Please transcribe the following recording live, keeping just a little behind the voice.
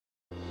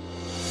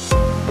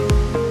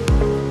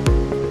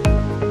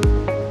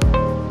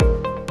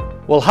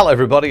Well, hello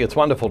everybody, it's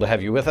wonderful to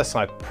have you with us.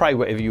 I pray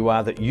wherever you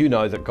are that you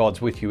know that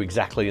God's with you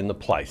exactly in the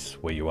place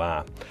where you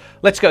are.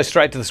 Let's go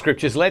straight to the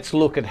scriptures. Let's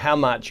look at how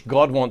much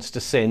God wants to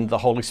send the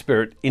Holy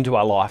Spirit into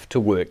our life to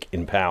work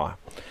in power.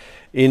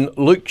 In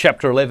Luke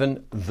chapter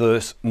 11,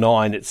 verse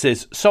 9, it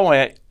says, "So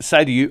I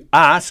say to you,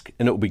 ask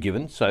and it will be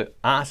given." So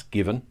ask,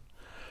 given.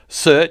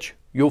 Search,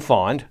 you'll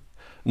find.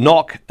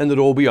 Knock and the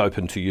door will be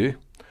open to you.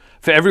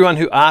 For everyone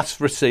who asks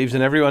receives,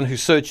 and everyone who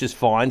searches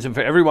finds, and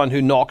for everyone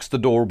who knocks the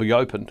door will be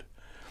opened.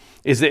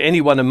 Is there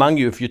anyone among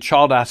you, if your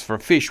child asks for a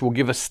fish, will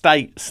give a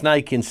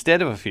snake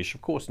instead of a fish?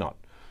 Of course not.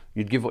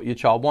 You'd give what your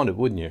child wanted,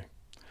 wouldn't you?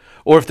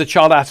 Or if the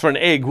child asks for an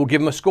egg, will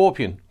give them a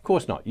scorpion? Of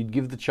course not. You'd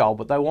give the child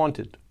what they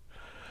wanted.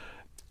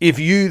 If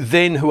you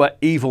then who are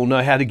evil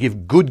know how to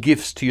give good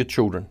gifts to your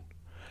children,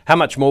 how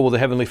much more will the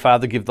Heavenly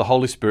Father give the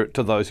Holy Spirit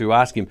to those who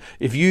ask Him?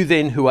 If you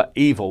then who are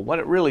evil, what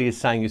it really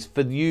is saying is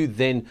for you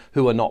then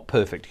who are not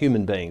perfect,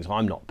 human beings,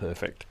 I'm not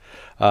perfect,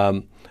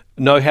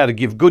 know how to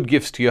give good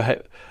gifts to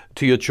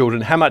your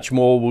children, how much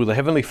more will the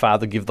Heavenly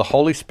Father give the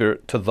Holy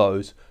Spirit to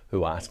those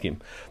who ask Him?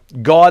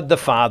 God the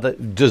Father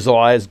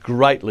desires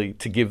greatly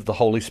to give the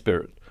Holy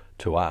Spirit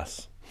to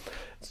us.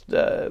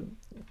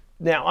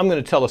 Now, I'm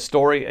going to tell a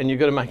story, and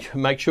you've got to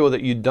make sure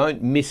that you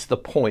don't miss the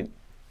point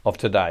of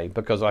today,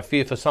 because I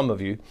fear for some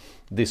of you,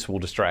 this will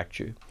distract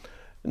you.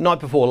 The night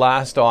before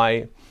last,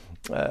 I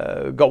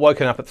got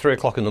woken up at 3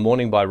 o'clock in the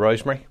morning by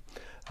Rosemary.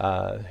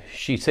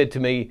 She said to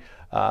me,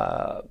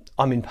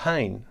 I'm in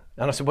pain.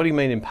 And I said, what do you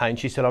mean in pain?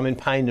 She said, I'm in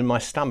pain in my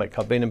stomach.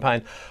 I've been in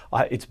pain.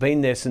 It's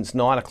been there since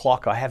 9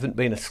 o'clock. I haven't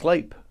been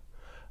asleep.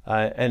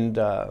 And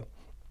I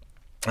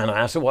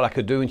asked her what I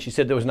could do, and she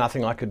said there was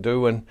nothing I could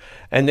do. And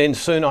then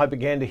soon I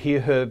began to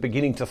hear her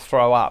beginning to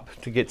throw up,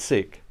 to get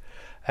sick.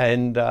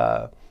 And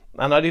I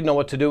didn't know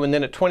what to do. And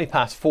then at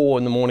 4:20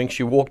 in the morning,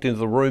 she walked into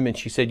the room and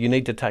she said, you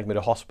need to take me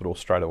to hospital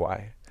straight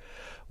away.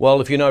 Well,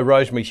 if you know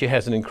Rosemary, she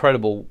has an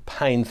incredible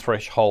pain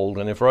threshold.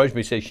 And if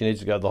Rosemary says she needs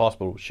to go to the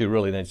hospital, she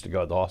really needs to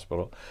go to the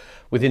hospital.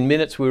 Within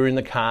minutes, we were in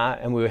the car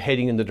and we were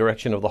heading in the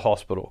direction of the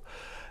hospital.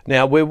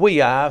 Now, where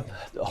we are,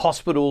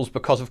 hospitals,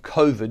 because of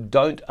COVID,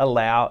 don't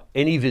allow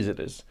any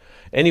visitors,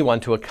 anyone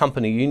to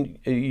accompany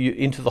you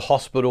into the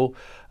hospital,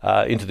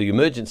 into the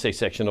emergency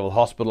section of the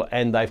hospital,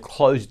 and they've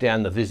closed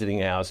down the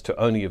visiting hours to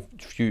only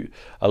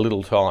a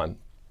little time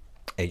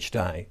each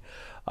day.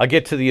 I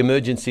get to the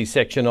emergency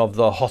section of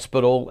the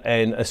hospital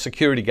and a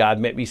security guard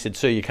met me, said,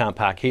 sir, you can't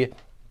park here.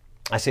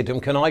 I said to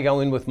him, can I go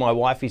in with my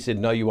wife? He said,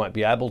 no, you won't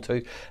be able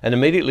to. And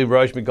immediately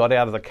Rosemary got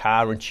out of the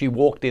car and she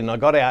walked in. I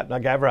got out and I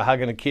gave her a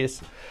hug and a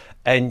kiss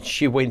and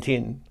she went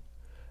in.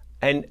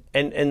 And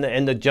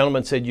the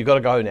gentleman said, you've got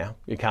to go now.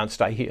 You can't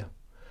stay here.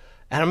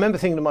 And I remember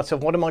thinking to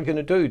myself, what am I going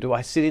to do? Do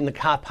I sit in the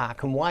car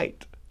park and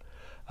wait?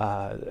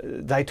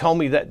 They told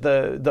me that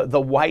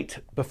the wait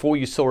before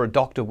you saw a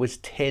doctor was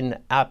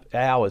 10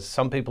 hours.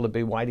 Some people have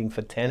been waiting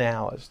for 10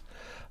 hours.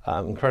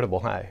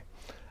 Incredible, hey?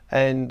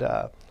 And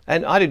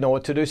I didn't know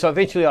what to do. So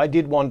eventually I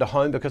did wander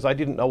home because I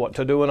didn't know what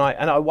to do. And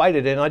I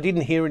waited and I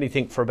didn't hear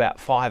anything for about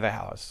 5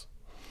 hours.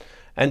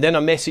 And then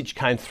a message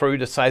came through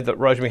to say that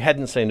Rosemary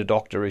hadn't seen a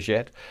doctor as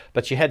yet,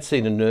 but she had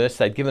seen a nurse.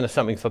 They'd given her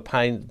something for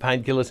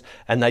painkillers,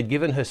 and they'd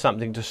given her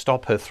something to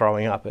stop her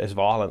throwing up as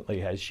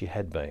violently as she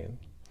had been.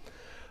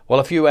 Well,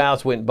 a few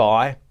hours went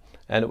by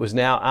and it was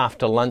now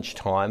after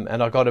lunchtime,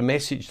 and I got a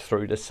message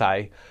through to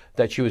say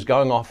that she was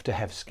going off to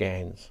have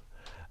scans.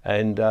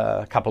 And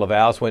a couple of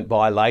hours went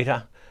by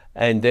later,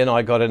 and then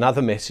I got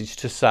another message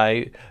to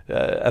say,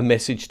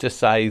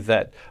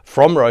 that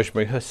from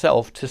Rosemary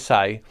herself to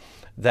say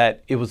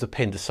that it was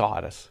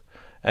appendicitis,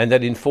 and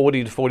that in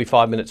 40 to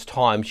 45 minutes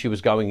time she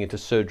was going into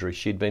surgery.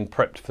 She'd been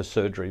prepped for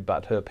surgery,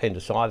 but her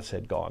appendicitis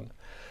had gone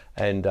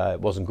and it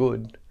wasn't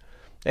good.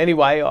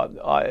 Anyway,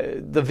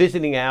 the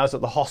visiting hours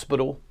at the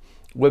hospital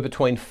were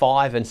between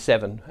 5 and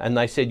 7, and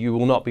they said you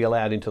will not be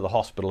allowed into the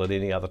hospital at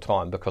any other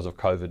time because of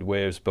COVID,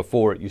 whereas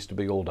before it used to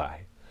be all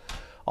day.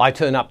 I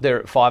turn up there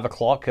at 5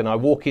 o'clock and I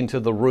walk into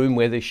the room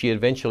where she had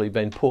eventually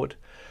been put,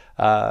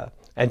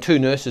 and 2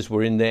 nurses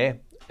were in there.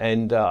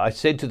 And I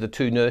said to the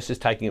 2 nurses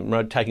taking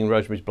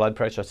Rosemary's blood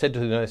pressure, I said to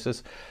the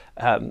nurses,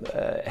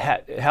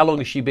 how long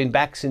has she been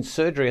back since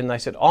surgery? And they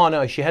said, oh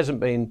no, she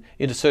hasn't been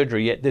into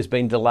surgery yet. There's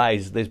been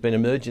delays, there's been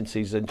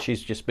emergencies, and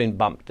she's just been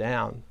bumped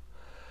down.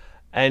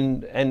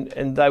 And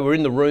they were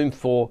in the room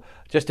for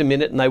just a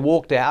minute and they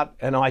walked out,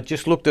 and I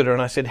just looked at her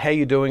and I said, how are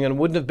you doing? And I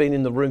wouldn't have been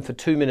in the room for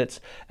 2 minutes,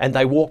 and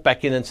they walked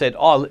back in and said,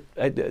 oh,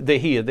 they're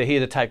here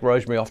to take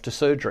Rosemary off to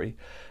surgery.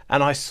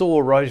 And I saw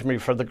Rosemary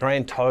for the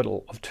grand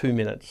total of 2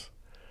 minutes.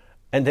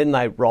 And then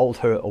they rolled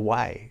her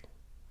away.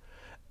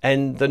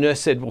 And the nurse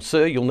said, well,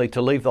 sir, you'll need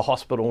to leave the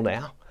hospital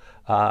now.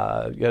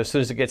 As soon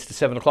as it gets to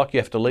 7 o'clock,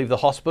 you have to leave the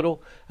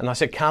hospital. And I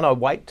said, can't I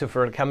wait for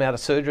her to come out of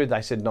surgery?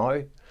 They said,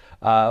 no.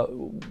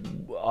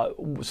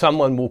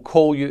 Someone will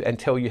call you and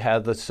tell you how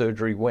the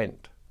surgery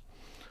went.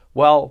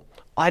 Well,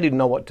 I didn't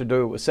know what to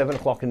do. It was 7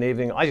 o'clock in the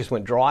evening. I just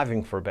went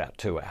driving for about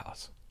 2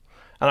 hours.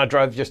 And I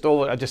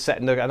just sat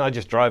in and I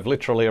just drove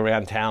literally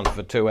around town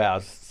for 2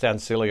 hours.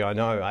 Sounds silly, I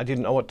know. I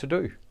didn't know what to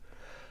do.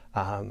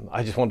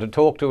 I just wanted to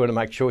talk to her to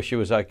make sure she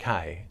was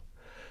okay.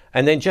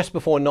 And then just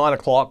before 9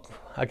 o'clock,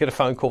 I get a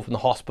phone call from the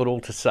hospital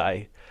to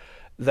say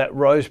that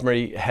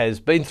Rosemary has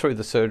been through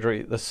the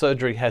surgery. The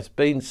surgery has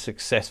been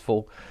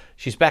successful.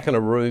 She's back in a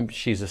room.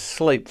 She's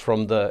asleep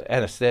from the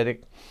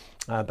anaesthetic,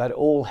 but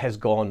all has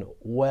gone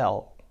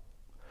well.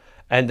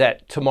 And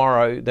that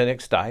tomorrow, the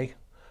next day,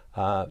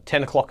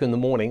 10 o'clock in the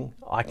morning,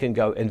 I can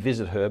go and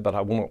visit her, but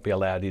I will not be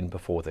allowed in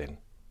before then.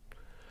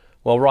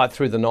 Well, right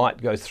through the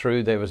night goes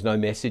through, there was no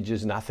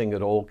messages, nothing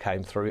at all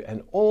came through,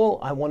 and all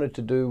I wanted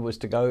to do was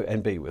to go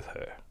and be with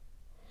her.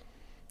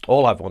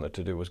 All I've wanted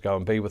to do was go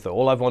and be with her.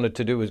 All I've wanted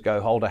to do was go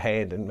hold her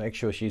hand and make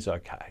sure she's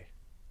okay.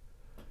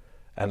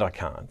 And I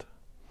can't.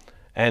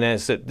 And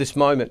as at this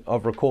moment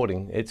of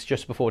recording, it's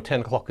just before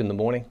 10 o'clock in the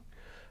morning.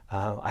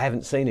 I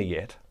haven't seen her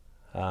yet.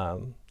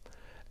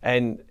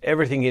 And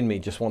everything in me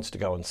just wants to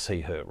go and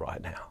see her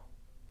right now.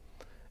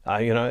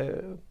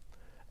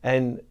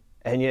 And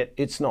yet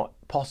it's not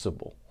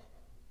possible.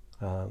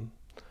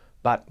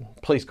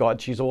 But please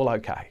God, she's all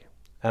okay.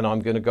 And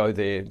I'm going to go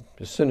there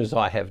as soon as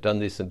I have done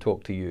this and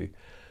talk to you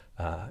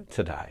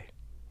today.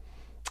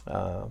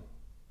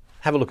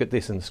 Have a look at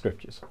this in the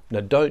scriptures.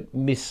 Now don't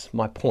miss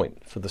my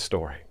point for the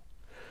story.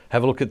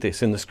 Have a look at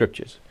this in the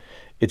scriptures.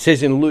 It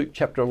says in Luke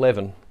chapter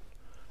 11,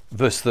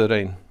 verse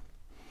 13,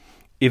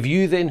 if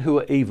you then who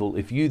are evil,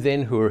 if you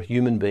then who are a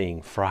human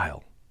being,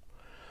 frail,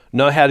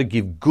 know how to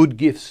give good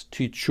gifts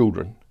to your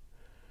children,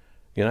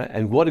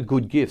 and what are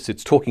good gifts?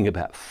 It's talking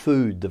about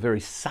food, the very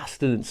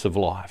sustenance of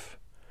life.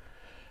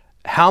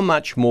 How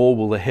much more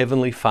will the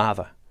Heavenly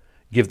Father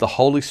give the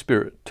Holy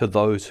Spirit to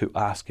those who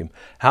ask Him?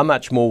 How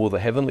much more will the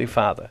Heavenly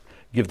Father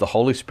give the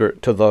Holy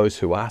Spirit to those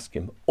who ask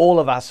Him? All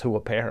of us who are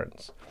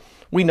parents,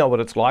 we know what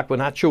it's like when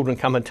our children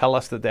come and tell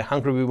us that they're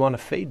hungry, we want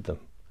to feed them.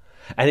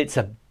 And it's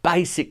a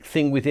basic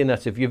thing within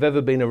us. If you've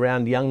ever been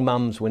around young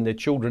mums when their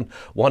children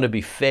want to be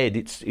fed,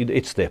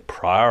 it's their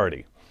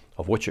priority,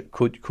 of which it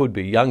could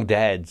be. Young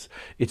dads,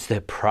 it's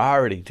their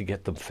priority to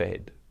get them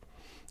fed.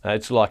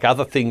 It's like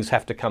other things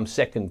have to come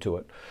second to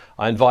it.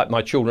 I invite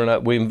my children.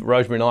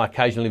 Rosemary and I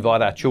occasionally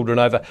invite our children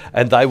over,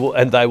 and they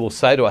will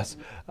say to us,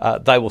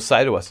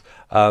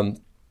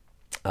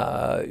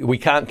 we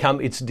can't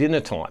come. It's dinner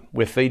time.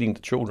 We're feeding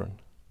the children,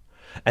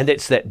 and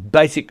it's that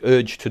basic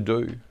urge to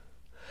do.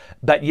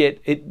 But yet,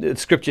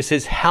 Scripture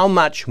says, how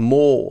much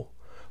more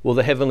will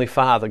the Heavenly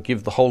Father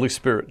give the Holy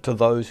Spirit to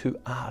those who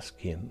ask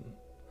Him?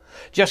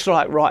 Just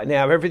like right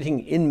now,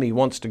 everything in me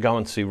wants to go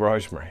and see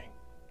Rosemary.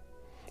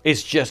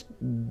 It's just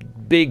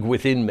big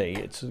within me.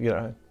 It's,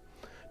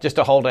 just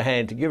to hold her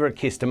hand, to give her a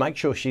kiss, to make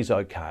sure she's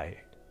okay.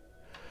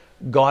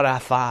 God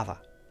our Father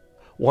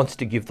wants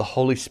to give the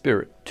Holy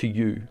Spirit to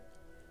you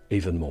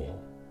even more.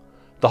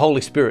 The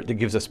Holy Spirit that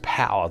gives us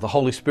power, the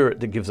Holy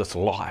Spirit that gives us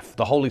life,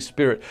 the Holy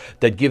Spirit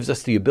that gives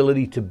us the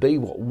ability to be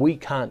what we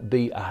can't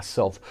be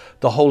ourselves,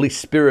 the Holy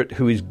Spirit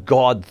who is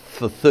God,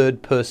 the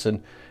third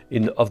person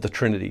of the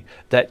Trinity,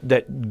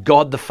 that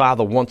God the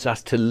Father wants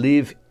us to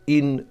live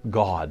in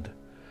God,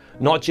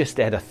 not just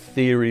at a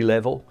theory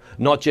level,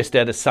 not just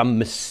at some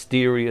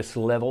mysterious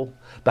level,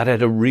 but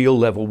at a real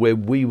level where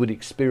we would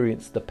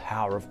experience the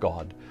power of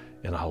God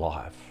in our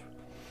life.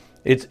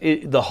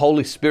 The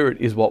Holy Spirit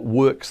is what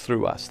works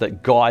through us,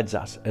 that guides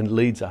us and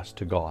leads us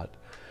to God.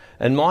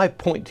 And my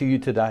point to you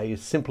today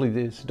is simply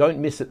this: don't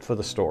miss it for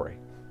the story.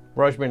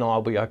 Rosemary and I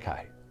will be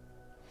okay.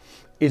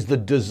 Is the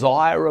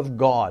desire of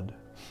God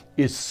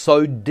is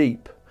so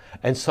deep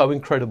and so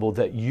incredible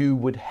that you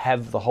would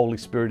have the Holy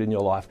Spirit in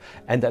your life,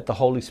 and that the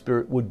Holy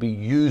Spirit would be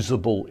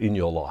usable in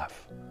your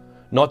life.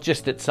 Not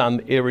just at some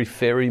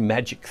airy-fairy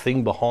magic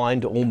thing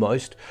behind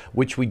almost,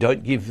 which we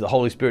don't give the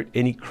Holy Spirit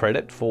any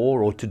credit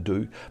for or to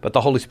do, but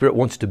the Holy Spirit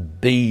wants to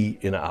be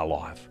in our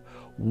life,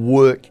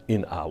 work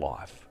in our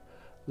life,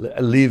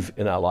 live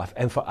in our life,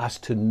 and for us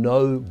to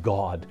know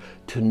God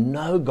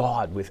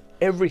with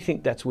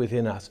everything that's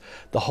within us.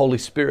 The Holy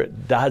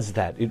Spirit does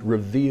that.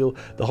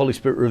 The Holy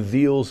Spirit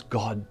reveals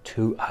God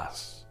to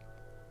us.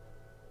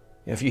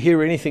 If you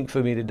hear anything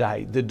from me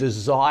today, the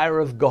desire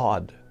of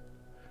God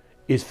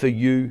is for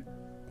you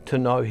to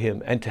know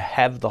Him and to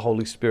have the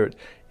Holy Spirit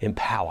in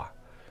power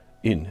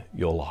in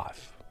your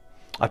life.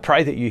 I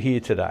pray that you're here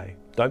today.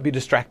 Don't be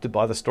distracted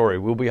by the story.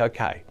 We'll be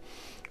okay.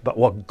 But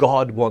what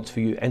God wants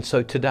for you. And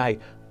so today,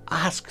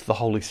 ask the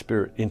Holy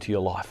Spirit into your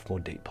life more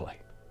deeply,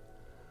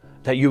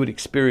 that you would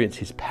experience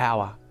His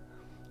power,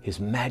 His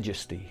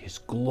majesty, His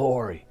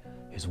glory,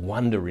 His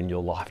wonder in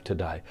your life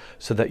today,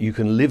 so that you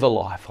can live a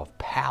life of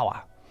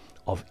power,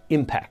 of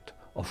impact,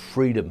 of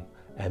freedom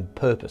and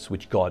purpose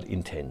which God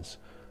intends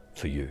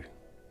for you.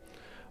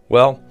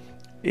 Well,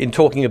 in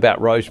talking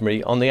about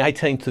Rosemary, on the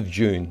 18th of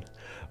June,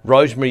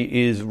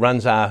 Rosemary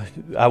runs our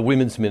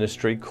women's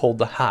ministry called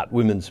the Heart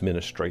Women's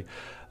Ministry.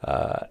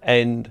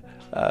 It's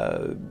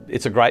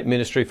a great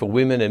ministry for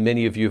women, and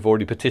many of you have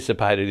already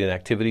participated in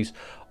activities.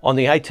 On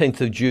the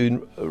 18th of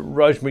June,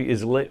 Rosemary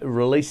is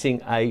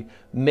releasing a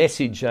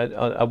message,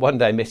 a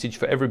one-day message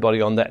for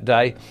everybody on that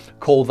day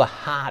called the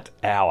Heart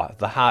Hour.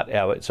 The Heart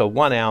Hour. It's a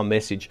 1-hour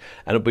message,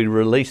 and it'll be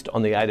released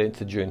on the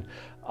 18th of June.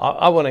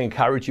 I want to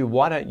encourage you,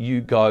 why don't you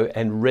go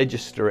and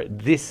register at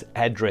this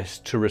address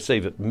to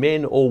receive it?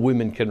 Men or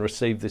women can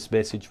receive this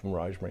message from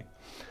Rosemary.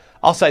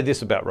 I'll say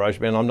this about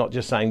Rosemary, and I'm not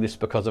just saying this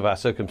because of our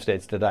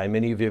circumstance today.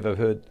 Many of you have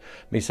heard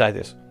me say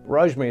this.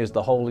 Rosemary is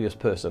the holiest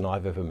person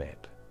I've ever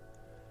met.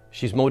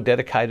 She's more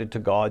dedicated to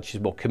God,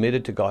 she's more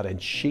committed to God,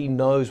 and she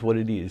knows what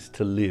it is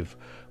to live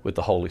with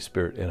the Holy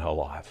Spirit in her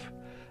life.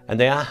 And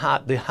the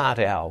heart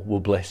hour will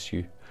bless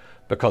you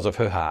because of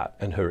her heart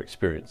and her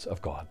experience of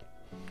God.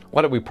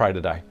 Why don't we pray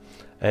today?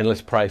 And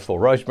let's pray for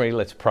Rosemary.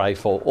 Let's pray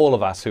for all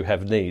of us who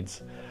have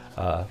needs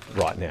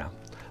right now.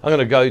 I'm going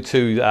to go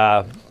to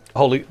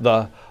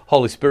the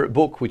Holy Spirit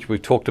book, which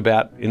we've talked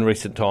about in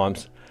recent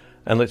times,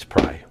 and let's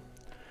pray.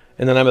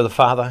 In the name of the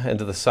Father, and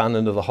of the Son,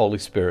 and of the Holy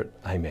Spirit,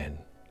 amen.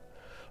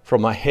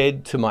 From my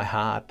head to my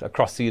heart,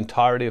 across the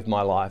entirety of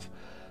my life,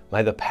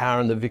 may the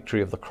power and the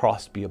victory of the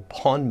cross be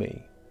upon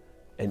me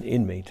and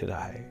in me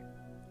today.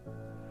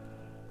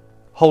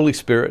 Holy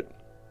Spirit,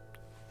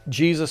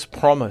 Jesus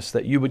promised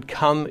that you would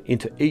come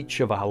into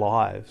each of our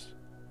lives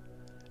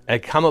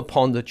and come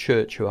upon the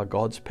church who are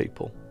God's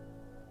people.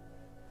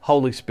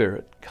 Holy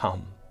Spirit,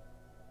 come.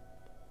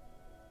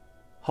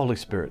 Holy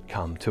Spirit,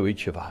 come to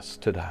each of us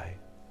today.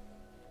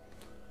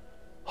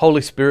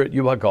 Holy Spirit,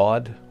 you are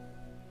God.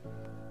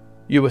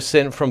 You were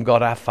sent from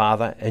God our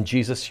Father and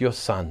Jesus your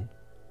Son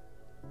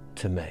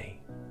to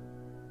me.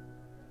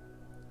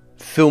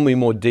 Fill me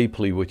more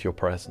deeply with your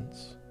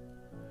presence.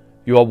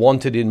 You are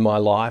wanted in my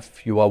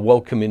life. You are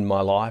welcome in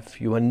my life.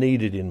 You are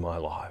needed in my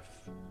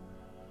life.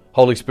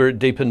 Holy Spirit,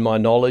 deepen my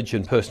knowledge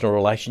and personal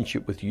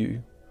relationship with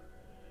you.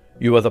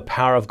 You are the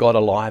power of God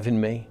alive in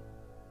me.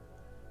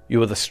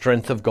 You are the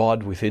strength of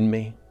God within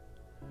me.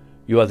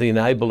 You are the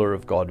enabler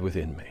of God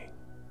within me.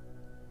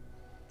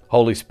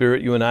 Holy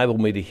Spirit, you enable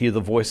me to hear the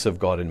voice of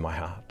God in my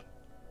heart.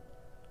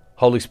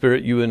 Holy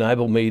Spirit, you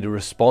enable me to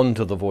respond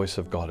to the voice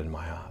of God in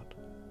my heart.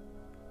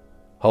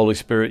 Holy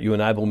Spirit, you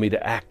enable me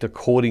to act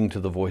according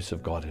to the voice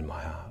of God in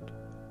my heart.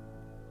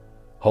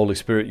 Holy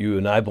Spirit, you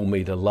enable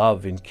me to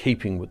love in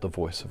keeping with the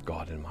voice of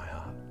God in my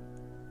heart.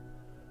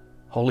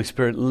 Holy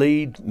Spirit,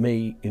 lead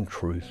me in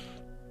truth.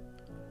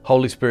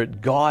 Holy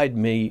Spirit, guide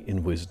me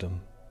in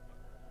wisdom.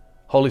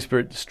 Holy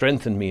Spirit,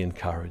 strengthen me in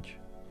courage.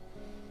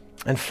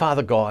 And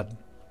Father God,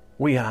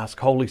 we ask,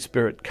 Holy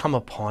Spirit, come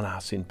upon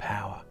us in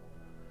power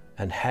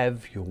and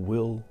have your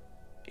will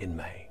in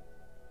me.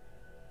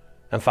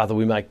 And Father,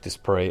 we make this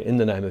prayer in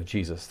the name of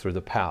Jesus through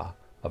the power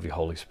of your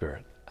Holy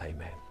Spirit.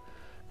 Amen.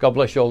 God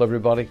bless you all,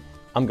 everybody.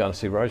 I'm going to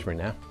see Rosemary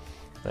now,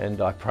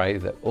 and I pray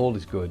that all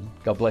is good.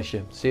 God bless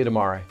you. See you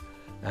tomorrow.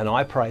 And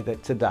I pray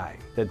that today,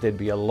 that there'd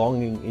be a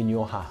longing in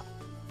your heart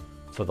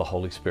for the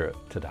Holy Spirit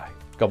today.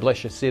 God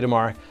bless you. See you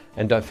tomorrow.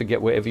 And don't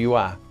forget, wherever you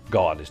are,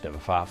 God is never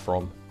far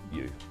from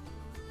you.